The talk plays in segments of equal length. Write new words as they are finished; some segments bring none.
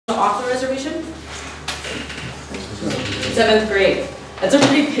off the reservation? 7th grade. That's a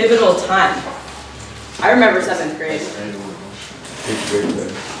pretty pivotal time. I remember 7th grade.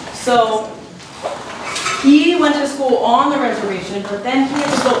 So he went to school on the reservation, but then he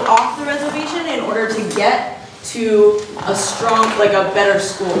had to go off the reservation in order to get to a strong, like a better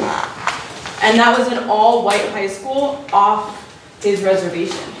school. And that was an all-white high school off his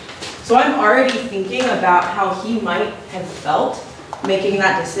reservation. So I'm already thinking about how he might have felt making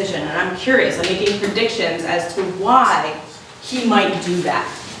that decision. And I'm curious, I'm making predictions as to why he might do that.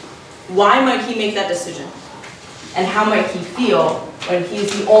 Why might he make that decision? And how might he feel when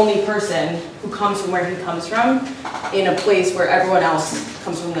he's the only person who comes from where he comes from in a place where everyone else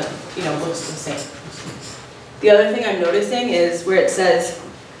comes from the, looks the same. The other thing I'm noticing is where it says,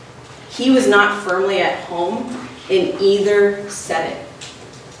 he was not firmly at home in either setting.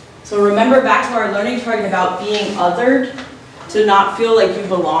 So remember back to our learning target about being othered, to not feel like you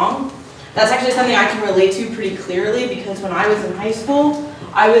belong. That's actually something I can relate to pretty clearly because when I was in high school,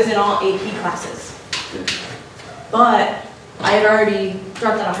 I was in all AP classes. But I had already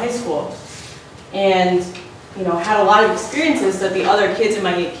dropped out of high school and had a lot of experiences that the other kids in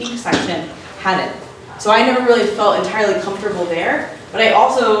my AP section hadn't. So I never really felt entirely comfortable there, but I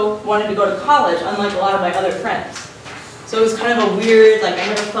also wanted to go to college, unlike a lot of my other friends. So it was kind of a weird, I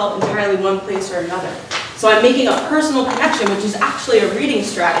never felt entirely one place or another. So I'm making a personal connection, which is actually a reading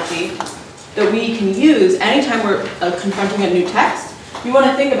strategy that we can use anytime we're confronting a new text. You want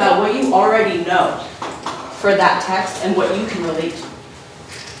to think about what you already know for that text and what you can relate to.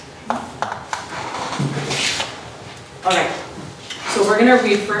 All right, so we're going to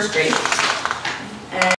read first grade.